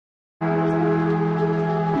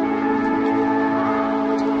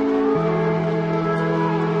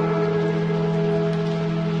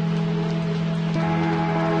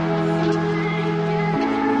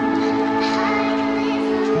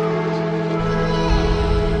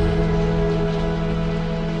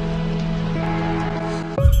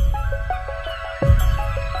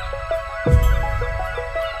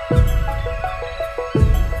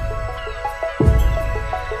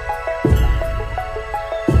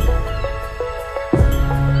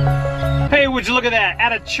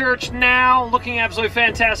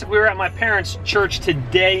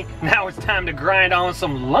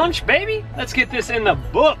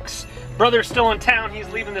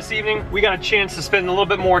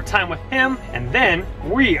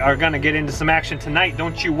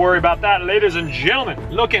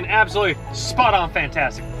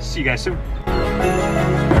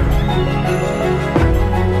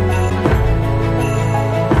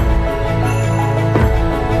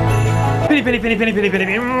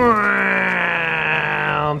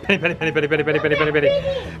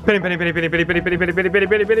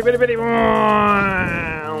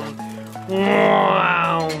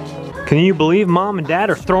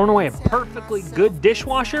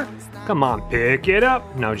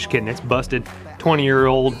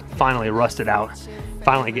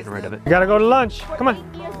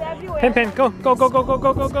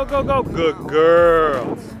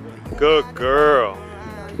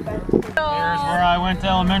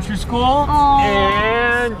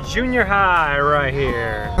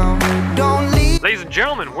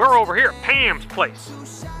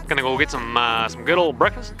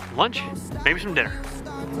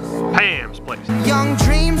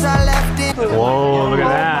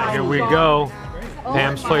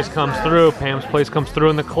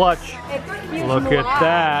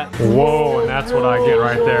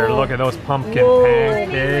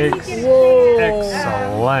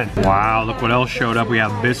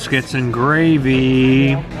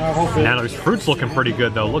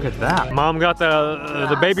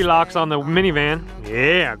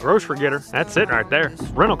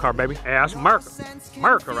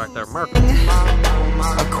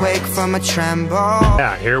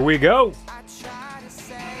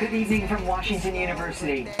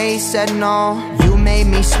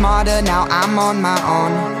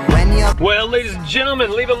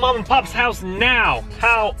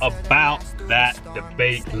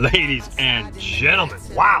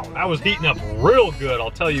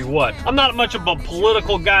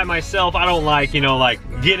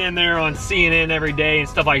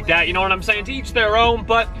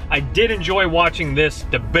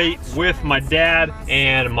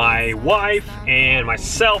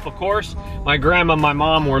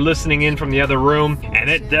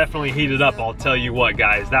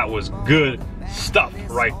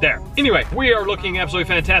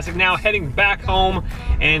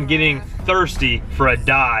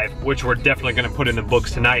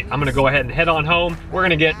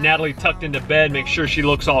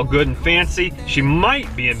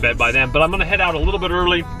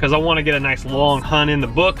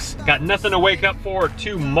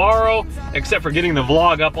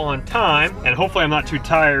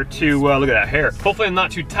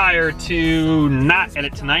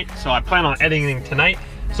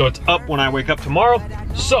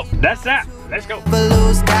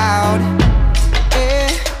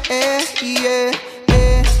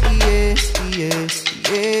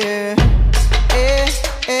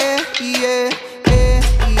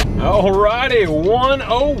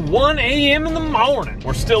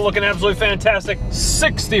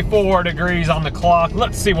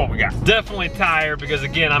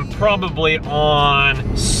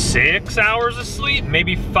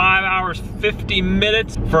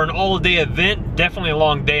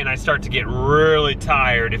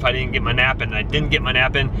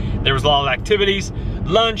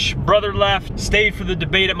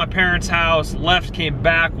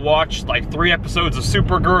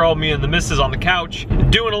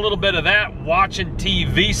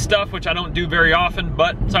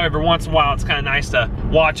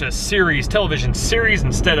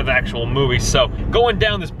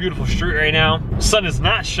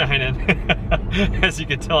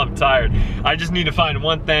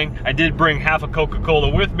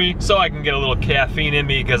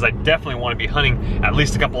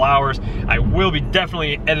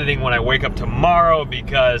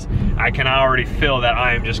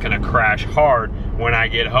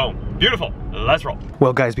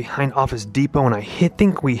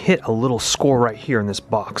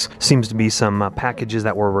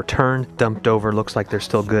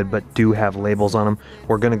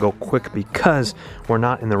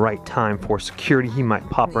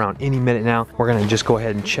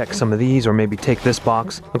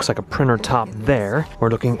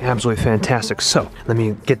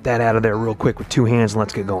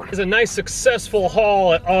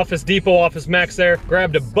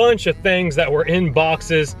that were in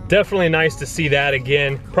boxes. Definitely nice to see that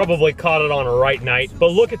again. Probably caught it on a right night. But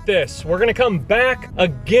look at this. We're gonna come back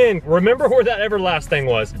again. Remember where that Everlast thing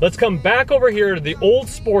was. Let's come back over here to the old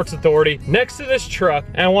Sports Authority next to this truck,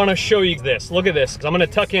 and I wanna show you this. Look at this. I'm gonna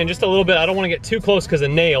tuck in just a little bit. I don't wanna get too close because of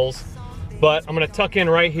nails, but I'm gonna tuck in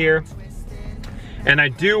right here. And I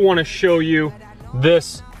do wanna show you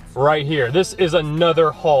this right here. This is another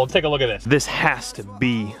haul. Take a look at this. This has to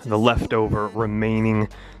be the leftover remaining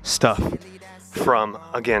stuff from,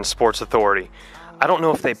 again, Sports Authority. I don't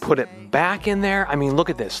know if they put it back in there. I mean, look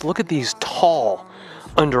at this. Look at these tall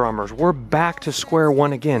Under Armours. We're back to square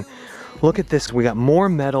one again. Look at this. We got more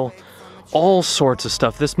metal, all sorts of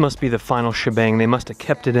stuff. This must be the final shebang. They must have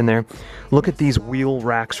kept it in there. Look at these wheel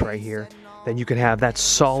racks right here that you could have. That's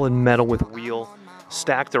solid metal with wheel.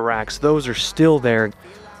 Stack the racks. Those are still there.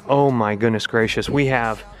 Oh my goodness gracious, we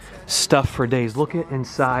have stuff for days. Look at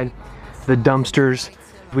inside the dumpsters.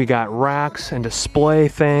 We got racks and display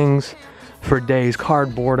things for days.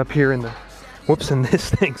 Cardboard up here in the, whoops, in this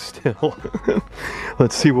thing still.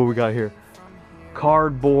 Let's see what we got here.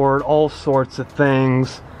 Cardboard, all sorts of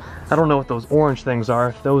things. I don't know what those orange things are.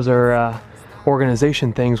 If those are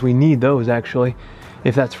organization things, we need those actually.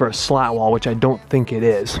 If that's for a slat wall, which I don't think it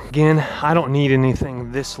is. Again, I don't need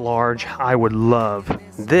anything this large. I would love,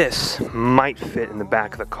 this might fit in the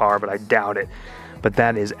back of the car, but I doubt it. But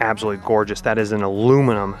that is absolutely gorgeous. That is an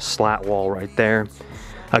aluminum slat wall right there.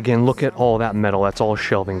 Again, look at all that metal. That's all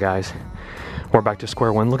shelving, guys. We're back to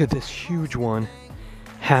square one. Look at this huge one.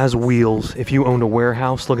 Has wheels. If you owned a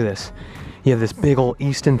warehouse, look at this. You have this big old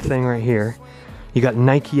Easton thing right here. You got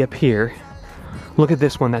Nike up here. Look at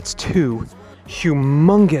this one. That's two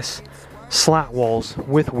humongous slat walls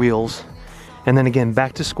with wheels. And then again,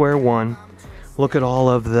 back to square one. Look at all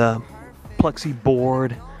of the plexi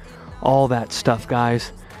board, all that stuff,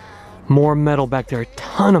 guys. More metal back there, a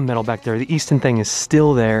ton of metal back there. The Easton thing is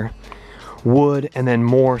still there. Wood, and then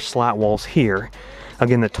more slat walls here.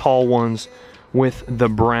 Again, the tall ones with the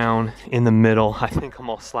brown in the middle. I think I'm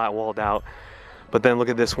all slat walled out. But then look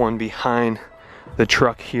at this one behind the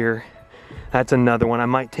truck here. That's another one. I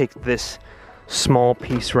might take this small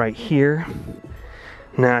piece right here.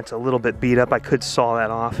 Now it's a little bit beat up. I could saw that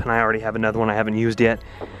off, and I already have another one I haven't used yet.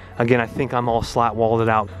 Again, I think I'm all slat walled it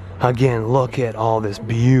out. Again, look at all this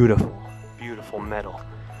beautiful, beautiful metal.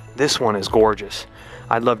 This one is gorgeous.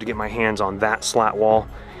 I'd love to get my hands on that slat wall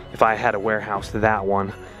if I had a warehouse, that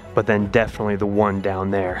one, but then definitely the one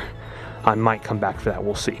down there. I might come back for that,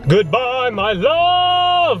 we'll see. Goodbye, my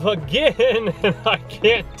love, again, and I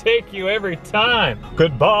can't take you every time.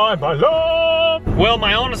 Goodbye, my love. Well,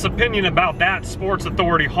 my honest opinion about that Sports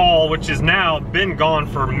Authority haul, which has now been gone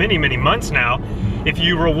for many, many months now, if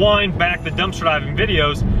you rewind back the dumpster diving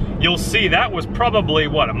videos, you'll see that was probably,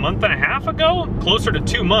 what, a month and a half ago? Closer to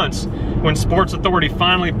 2 months when Sports Authority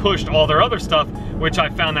finally pushed all their other stuff, which I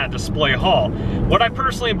found that display haul. What I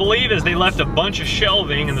personally believe is they left a bunch of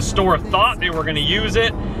shelving and the store thought they were gonna use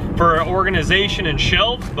it for organization and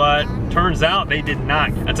shelves, but turns out they did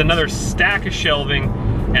not. That's another stack of shelving.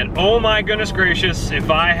 And oh my goodness gracious, if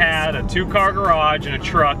I had a 2-car garage and a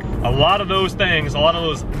truck, a lot of those things, a lot of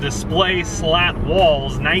those display slat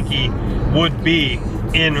walls, Nike, would be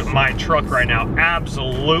in my truck right now,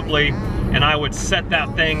 absolutely. And I would set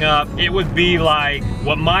that thing up. It would be like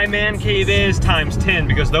what my man cave is times 10,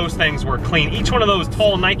 because those things were clean. Each one of those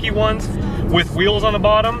tall Nike ones with wheels on the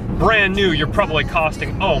bottom, brand new, you're probably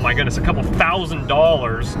costing, oh my goodness, a couple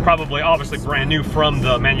 $1,000s, probably obviously brand new from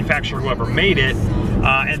the manufacturer, whoever made it.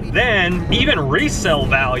 And then even resale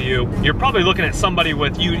value, you're probably looking at somebody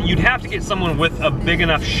with, you'd have to get someone with a big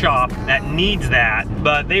enough shop that needs that,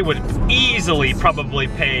 but they would easily probably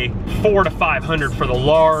pay $400 to $500 for the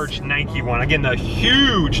large Nike one. Again, the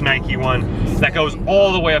huge Nike one that goes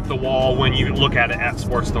all the way up the wall when you look at it at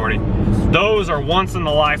Sports Authority. Those are once in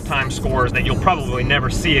a lifetime scores that you'll probably never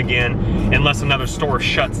see again unless another store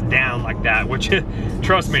shuts down like that, which,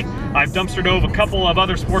 trust me, I've dumpstered over a couple of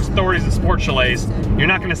other Sports Authorities and sports chalets. You're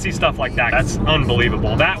not gonna see stuff like that. That's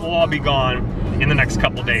unbelievable. That will all be gone in the next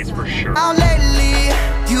couple days for sure. Now lately,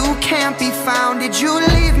 you can't be found. Did you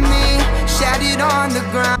leave me shattered on the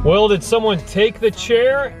ground? Well, did someone take the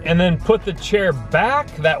chair and then put the chair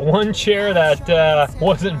back? That one chair that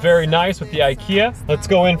wasn't very nice with the IKEA. Let's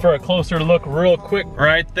go in for a closer look real quick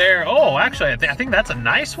right there. Oh, actually, I think that's a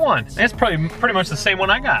nice one. That's probably pretty much the same one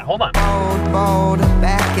I got. Hold on. Bold,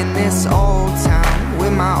 back in this old town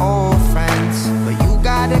with my old friends. But you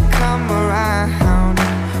gotta come around,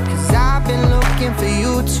 'cause I've been looking for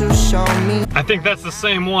you to show me. I think that's the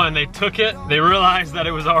same one. They took it, they realized that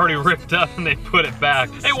it was already ripped up, and they put it back.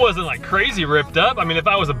 It wasn't like crazy ripped up. I mean, if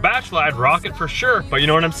I was a bachelor, I'd rock it for sure. But you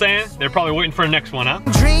know what I'm saying? They're probably waiting for the next one, huh?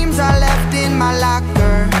 Dreams are left in my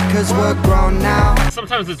locker, cause we're grown now.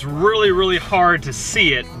 Sometimes it's really, really hard to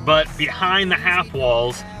see it, but behind the half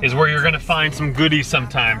walls is where you're gonna find some goodies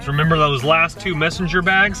sometimes. Remember those last two messenger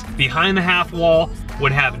bags? Behind the half wall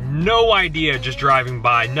would have no idea just driving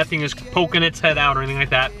by. Nothing is poking its head out or anything like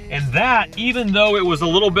that. And that, even though it was a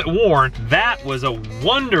little bit worn, that was a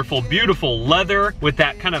wonderful, beautiful leather with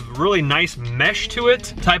that kind of really nice mesh to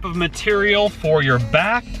it type of material for your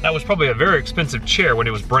back. That was probably a very expensive chair when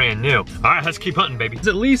it was brand new. All right, let's keep hunting, baby.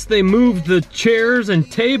 At least they moved the chairs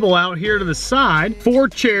and table out here to the side. 4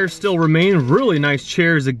 chairs still remain, really nice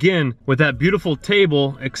chairs again with that beautiful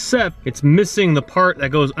table, except it's missing the part that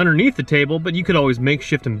goes underneath the table, but you could always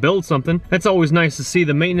makeshift and build something. That's always nice to see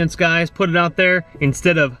the maintenance guys put it out there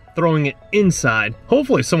instead of throwing it inside.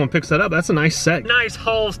 Hopefully someone picks that up. That's a nice set. Nice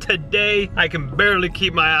hauls today. I can barely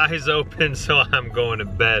keep my eyes open, so I'm going to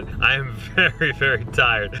bed. I am very, very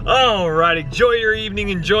tired. All right, enjoy your evening,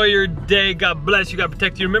 enjoy your day. God bless you, God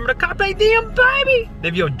protect you. Remember to Carpe Diem, baby.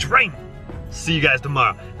 Live your dream. See you guys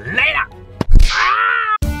tomorrow. Later.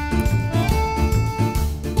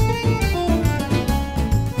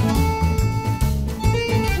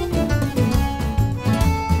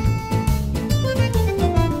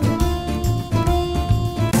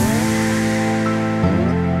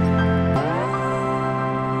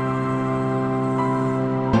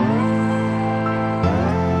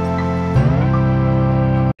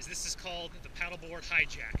 This is called the paddleboard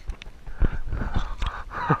hijack.